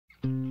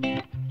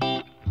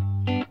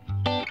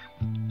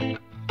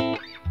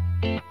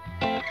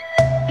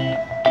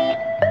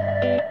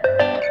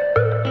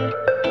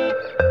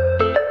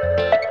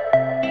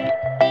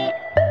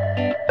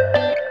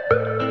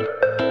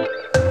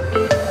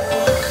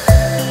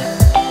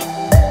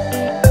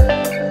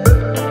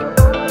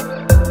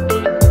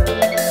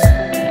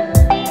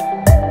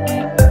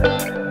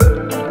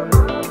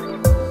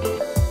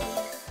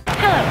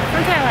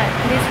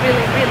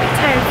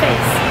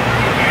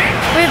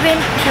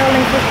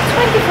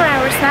24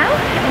 hours now,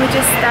 and we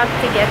just stopped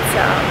to get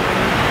some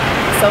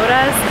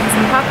sodas and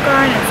some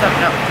popcorn and some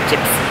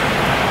chips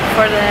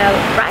for the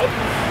ride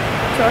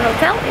to our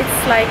hotel. It's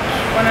like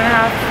 1.5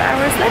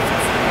 hours left.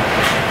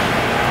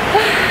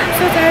 I'm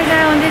so tired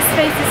now, and this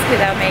face is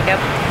without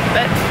makeup,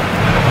 but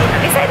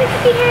I'm excited to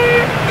be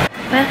here.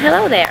 Well,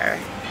 hello there.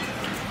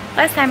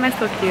 Last time I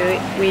spoke to you,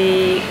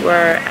 we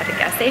were at a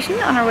gas station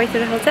on our way to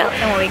the hotel,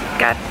 and when we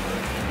got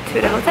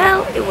to the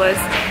hotel, it was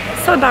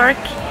so dark,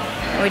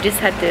 and we just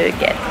had to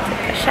get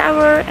a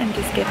shower and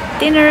just get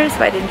dinner,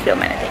 so I didn't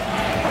film anything.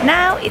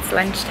 Now it's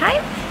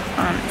lunchtime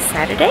on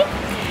Saturday,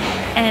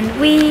 and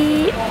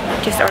we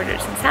just ordered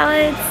some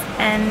salads,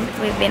 and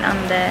we've been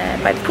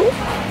by the pool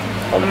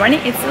all the morning.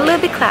 It's a little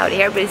bit cloudy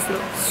here, but it's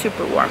still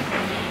super warm,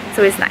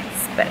 so it's nice.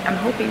 But I'm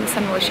hoping the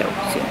sun will show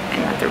soon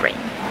and not the rain.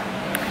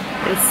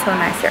 But it's so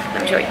nice here.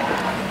 Let me show you.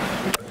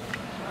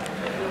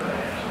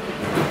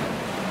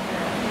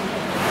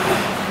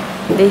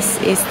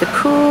 This is the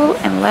pool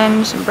and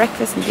lunch and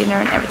breakfast and dinner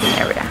and everything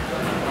area.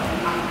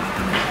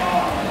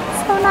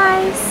 So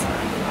nice.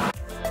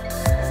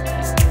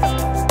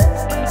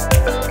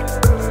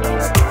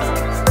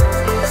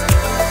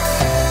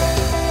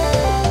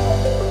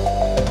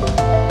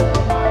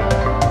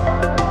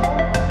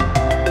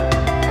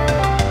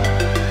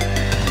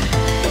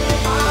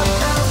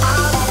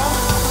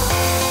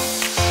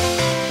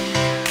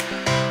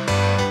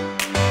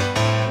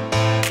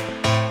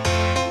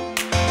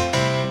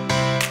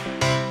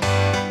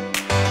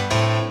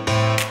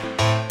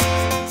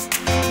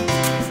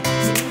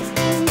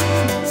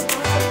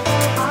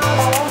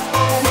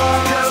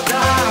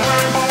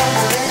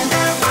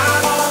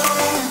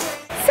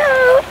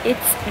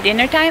 It's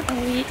dinner time,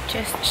 and we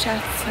just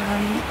shot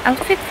some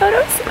outfit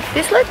photos of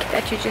this look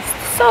that you just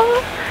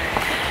saw.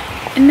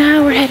 And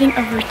now we're heading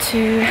over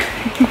to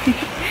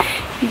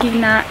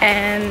Gina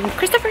and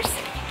Christopher's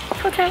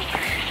hotel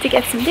to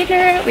get some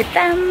dinner with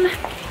them.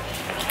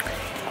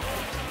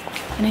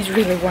 And it's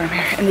really warm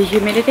here, and the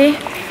humidity,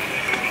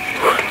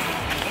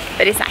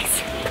 but it's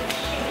nice.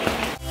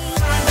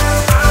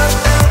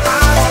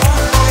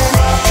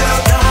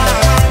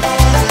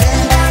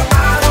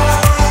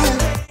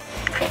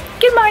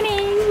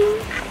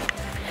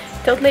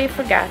 Totally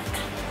forgot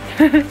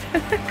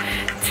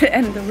to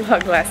end the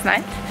vlog last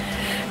night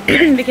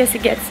because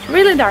it gets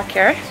really dark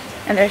here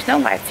and there's no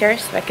lights here,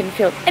 so I can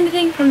film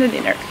anything from the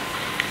dinner.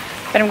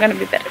 But I'm gonna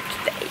be better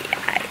today.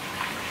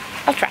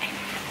 I'll try.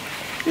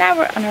 Now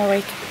we're on our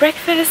way to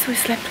breakfast. We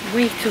slept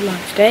way too long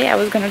today. I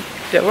was gonna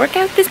do a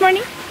workout this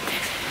morning,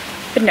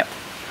 but no,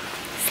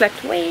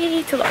 slept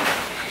way too long.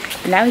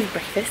 And now it's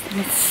breakfast,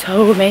 and it's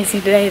so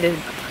amazing today. There's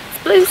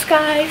blue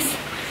skies,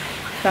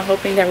 so I'm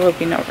hoping there will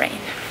be no rain.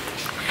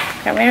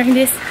 I'm wearing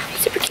this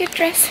super cute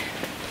dress.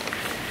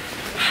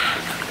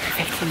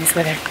 Perfect in this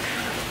weather.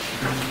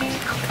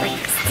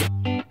 Breakfast.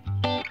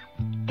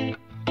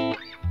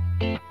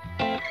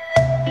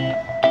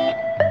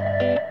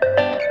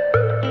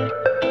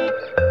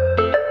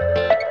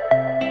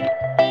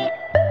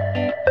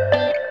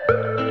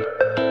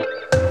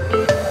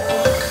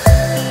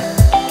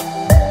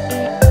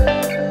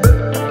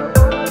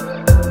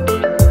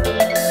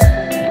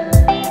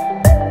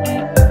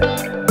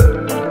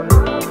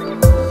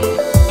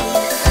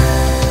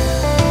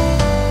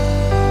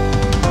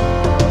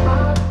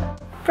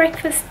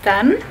 Breakfast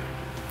done.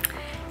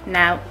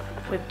 Now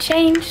we've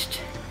changed,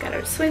 got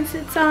our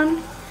swimsuits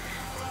on,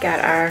 got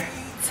our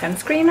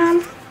sunscreen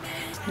on,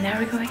 and now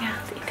we're going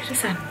out into the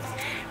sun.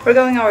 We're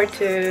going over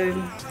to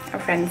our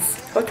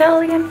friend's hotel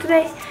again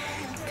today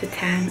to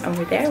tan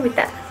over there with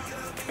that.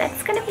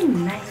 That's gonna be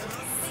nice.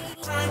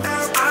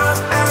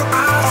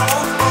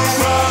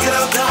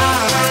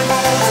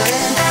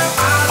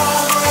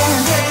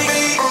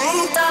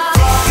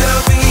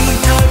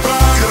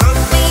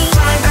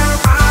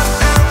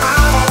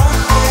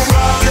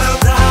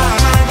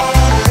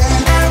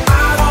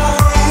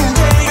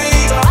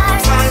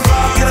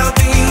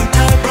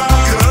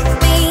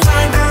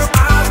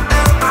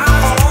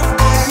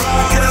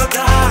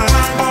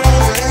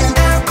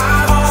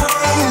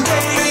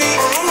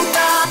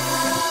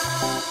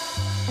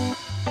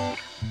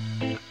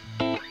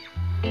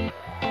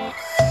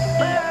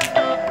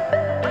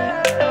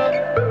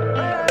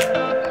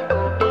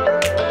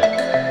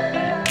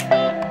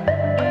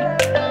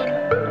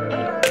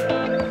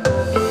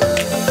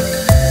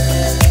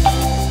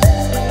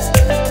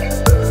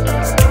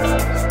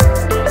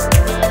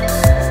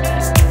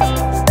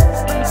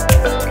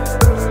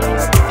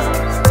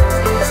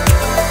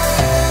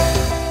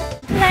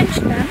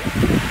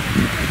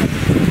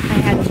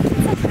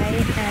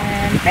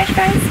 French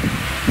fries.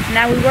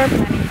 Now we were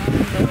planning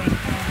on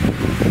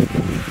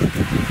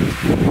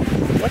going on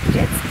water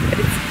jets, but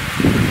it's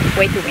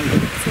way too windy,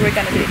 so we're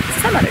gonna do it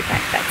some other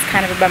time. That's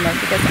kind of a bummer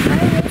because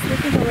I was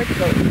looking forward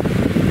to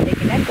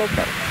taking that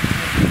GoPro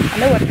on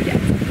the water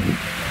jet,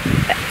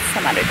 but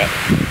some other day.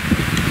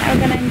 Now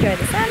we're gonna enjoy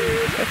the sun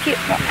for a few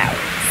more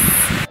hours.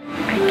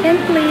 I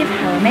can't believe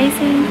how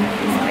amazing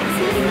this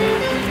place is.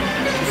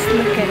 Just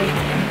look at it.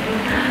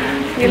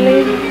 We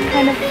live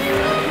kind of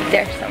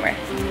there somewhere.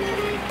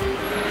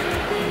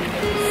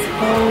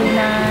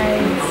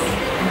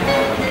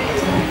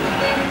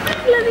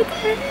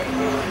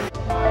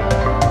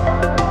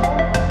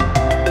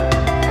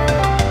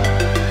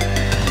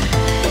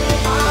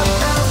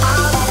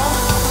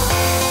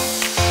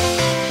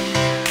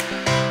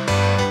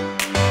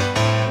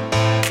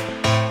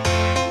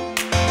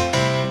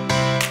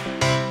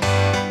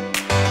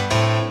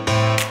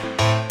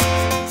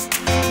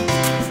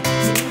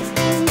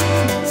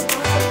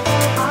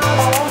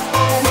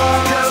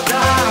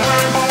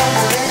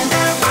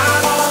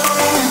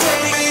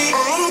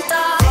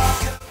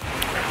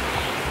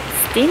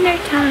 Dinner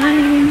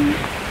time!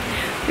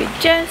 We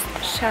just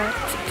shot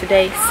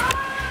today's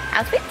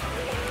outfit,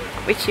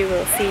 which you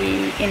will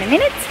see in a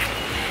minute.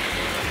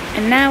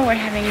 And now we're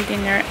having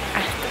dinner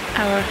at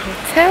our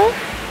hotel.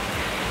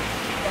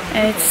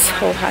 And it's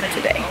so hot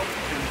today.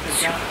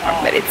 It's so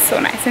hot, but it's so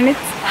nice. And it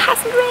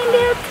hasn't rained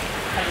yet.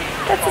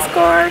 That's the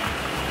score.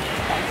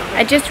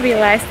 I just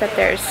realized that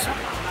there's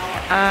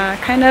a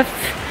kind of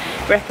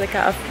replica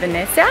of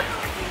Venezia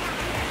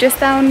just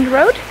down the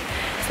road.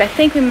 So I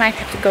think we might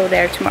have to go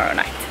there tomorrow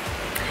night.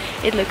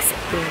 It looks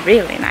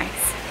really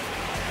nice.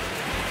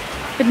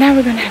 But now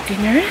we're gonna have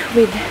dinner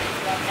with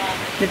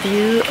the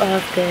view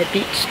of the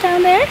beach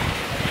down there.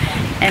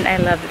 And I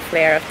love the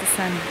flare of the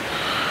sun.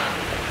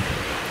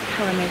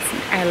 How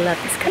amazing. I love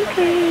this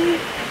country.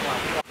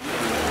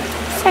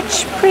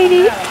 Such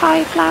pretty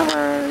Thai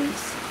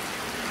flowers.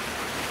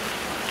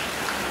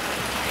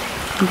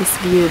 And this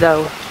view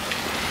though.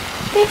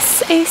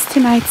 This is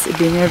tonight's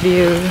dinner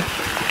view.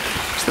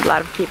 There's a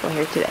lot of people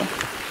here today.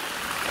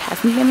 It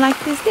hasn't been like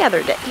this the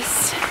other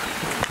days.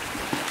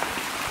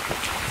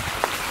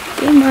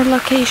 Dinner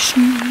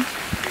location.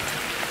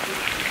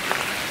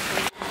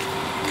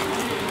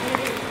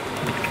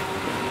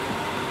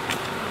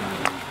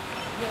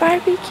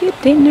 Barbecue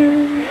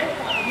dinner.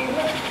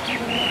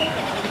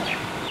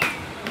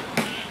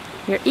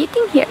 We're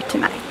eating here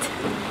tonight.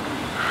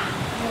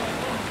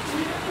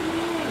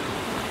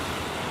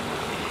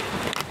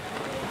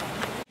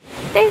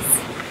 This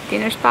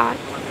dinner spot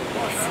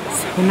is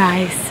so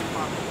nice.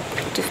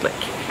 Just look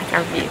at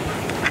our view.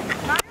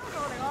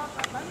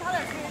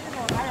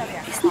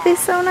 Isn't this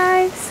so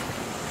nice?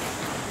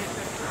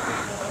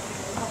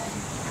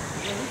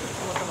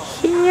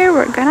 Here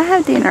we're gonna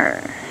have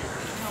dinner.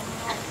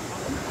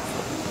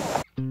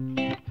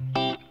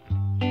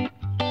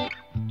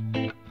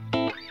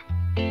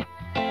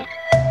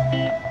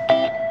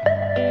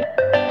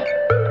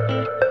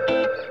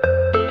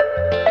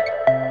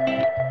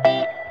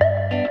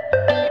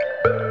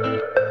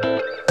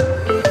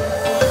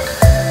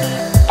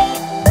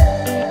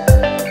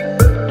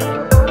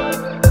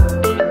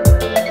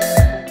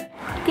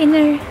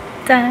 Dinner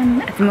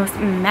done at the most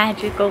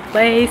magical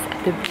place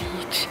at the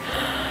beach.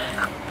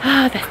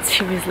 Oh, that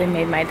seriously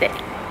made my day.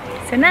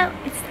 So now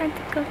it's time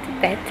to go to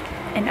bed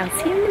and I'll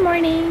see you in the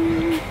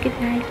morning. Good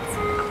night.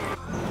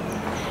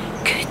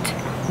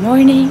 Good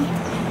morning,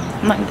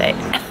 Monday.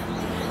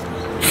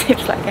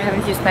 Seems like I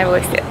haven't used my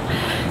voice yet.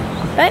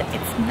 But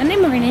it's Monday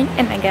morning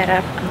and I got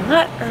up a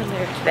lot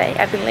earlier today.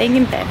 I've been laying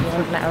in bed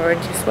 1 hour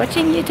just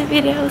watching YouTube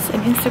videos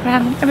and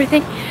Instagram and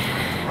everything.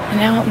 And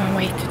now I'm on my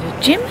way to the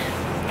gym.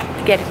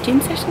 Get a gym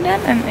session done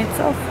and it's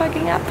all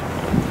fogging up.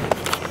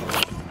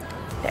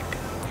 There.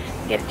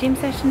 Get a gym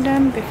session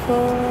done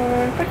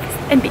before breakfast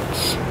and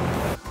beach.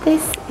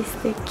 This is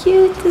the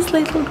cutest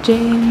little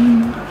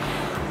gym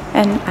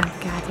and I've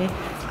got it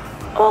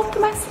all to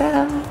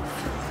myself.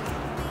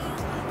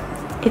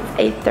 It's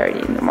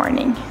 8:30 in the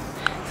morning,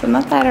 so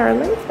not that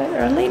early, but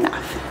early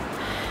enough.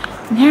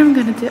 And here I'm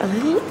gonna do a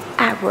little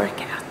ab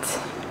workout.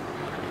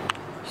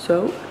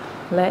 So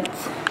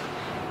let's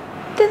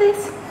do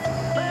this.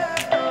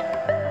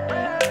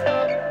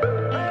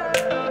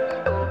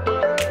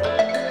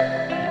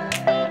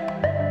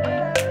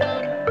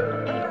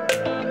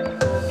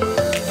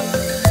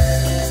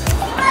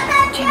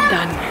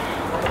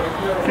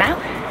 Now,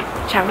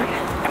 shower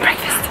and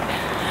breakfast.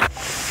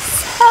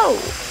 So,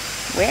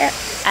 we're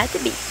at the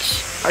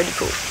beach, or the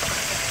pool,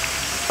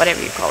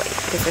 whatever you call it,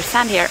 because there's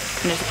sand here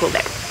and there's a pool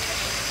there.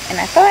 And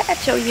I thought I'd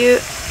show you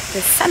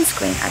the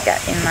sunscreen I got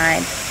in my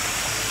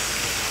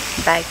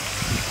bag,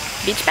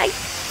 beach bag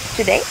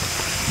today.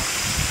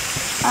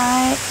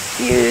 I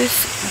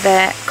use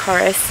the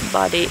Chorus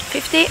Body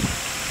 50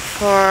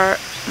 for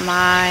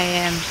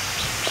my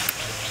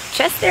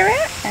chest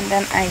area, and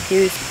then I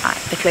use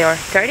the Clear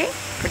 30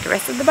 for the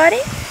rest of the body,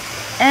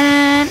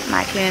 and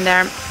my Clean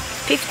Derm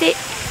 50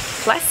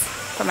 plus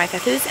for my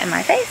tattoos and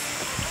my face.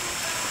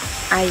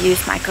 I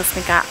use my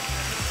Cosmica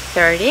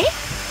 30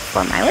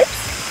 for my lips,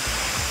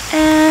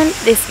 and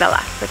this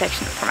Vela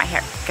protection for my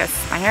hair, because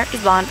my hair is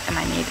blonde and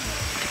I need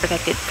to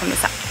protect it from the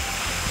sun.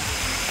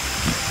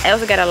 I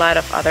also got a lot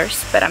of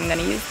others, but I'm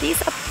gonna use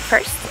these up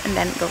first and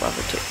then go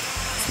over to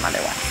some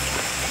other ones.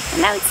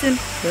 And now it's soon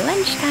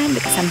lunchtime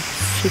because I'm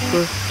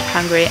super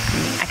hungry.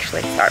 I'm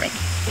actually starving,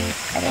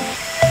 I think.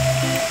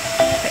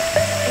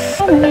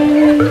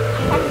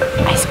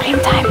 Ice cream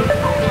time.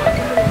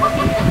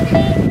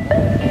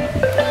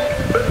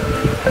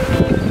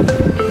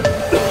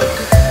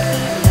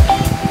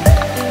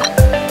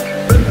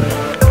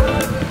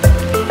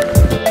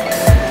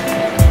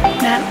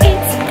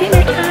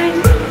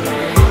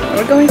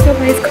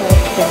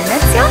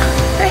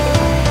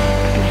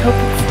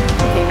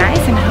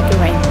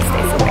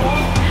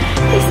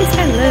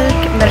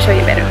 gonna show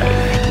you better later.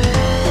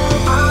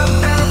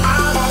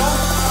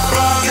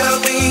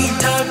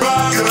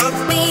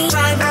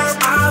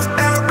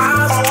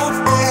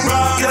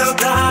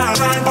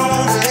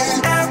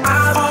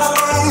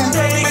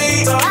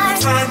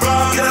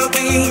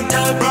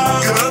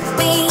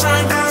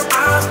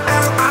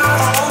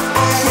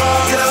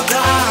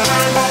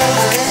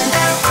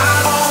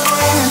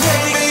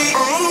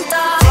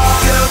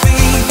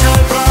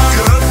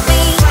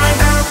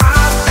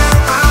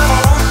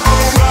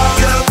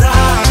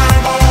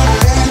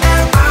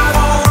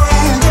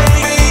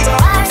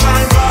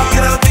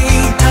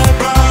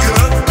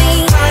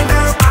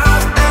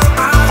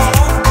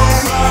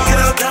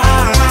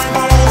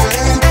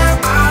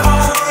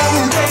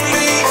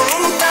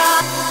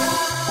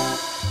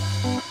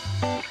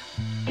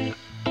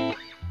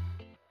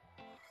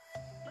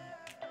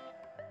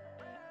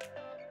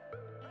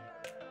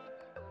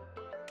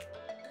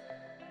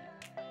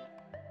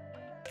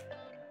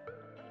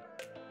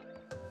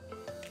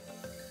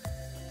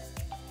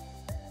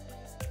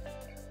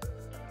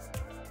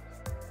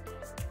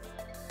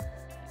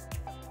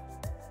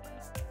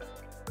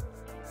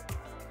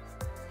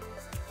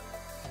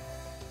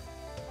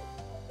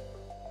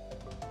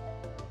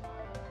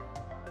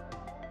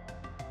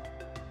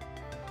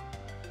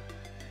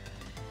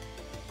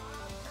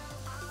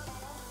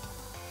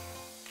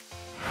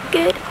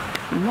 Good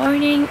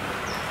morning,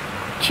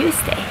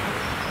 Tuesday.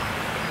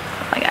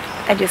 Oh my god,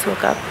 I just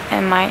woke up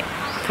and my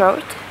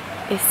throat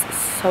is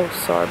so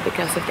sore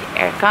because of the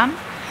aircon.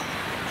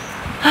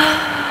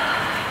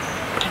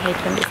 I hate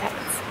when this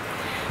happens.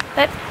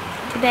 But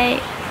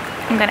today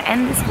I'm gonna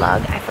end this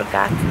vlog. I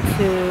forgot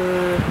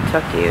to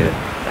talk to you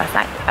last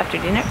night after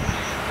dinner.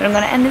 But I'm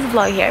gonna end this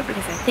vlog here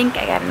because I think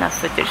I got enough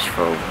footage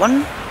for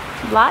one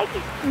vlog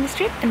in this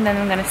trip, and then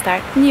I'm gonna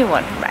start a new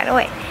one right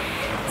away.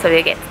 So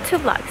we'll get 2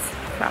 vlogs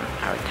from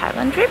our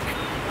Thailand trip,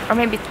 or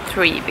maybe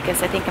 3,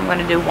 because I think I'm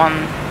gonna do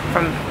one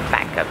from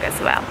Bangkok as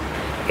well,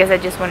 because I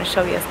just want to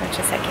show you as much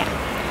as I can.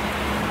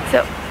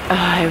 So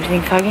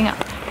everything's fogging up.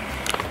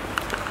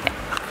 Yeah.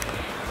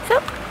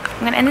 So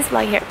I'm gonna end this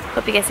vlog here.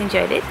 Hope you guys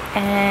enjoyed it,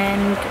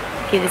 and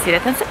give this video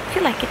a thumbs up if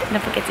you like it, and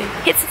don't forget to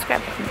hit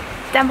subscribe button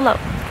down below.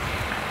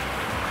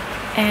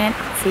 And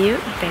see you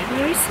very,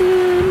 very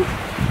soon.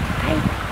 Bye.